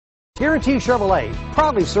Guaranty Chevrolet,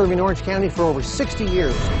 proudly serving Orange County for over 60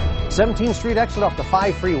 years. 17th Street exit off the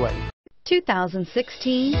 5 freeway.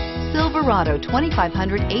 2016 Silverado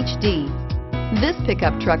 2500HD. This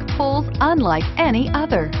pickup truck pulls unlike any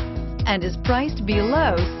other and is priced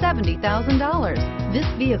below $70,000. This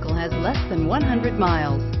vehicle has less than 100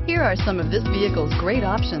 miles. Here are some of this vehicle's great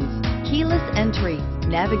options: keyless entry,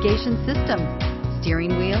 navigation system,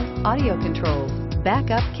 steering wheel audio controls,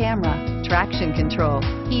 backup camera, traction control,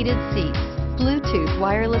 heated seats, Bluetooth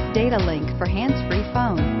wireless data link for hands-free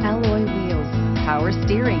phone, alloy wheels, power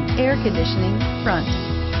steering, air conditioning, front.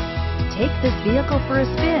 Take this vehicle for a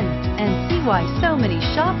spin and see why so many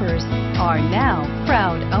shoppers are now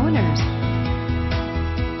proud owners.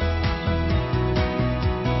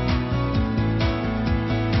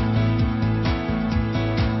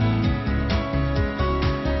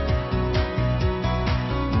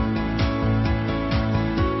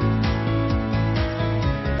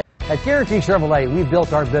 At Guaranty Chevrolet, we've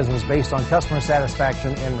built our business based on customer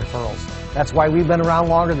satisfaction and referrals. That's why we've been around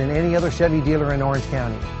longer than any other Chevy dealer in Orange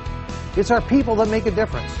County. It's our people that make a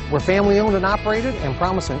difference. We're family owned and operated and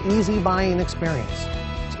promise an easy buying experience.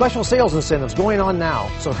 Special sales incentives going on now,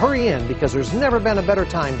 so hurry in because there's never been a better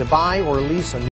time to buy or lease a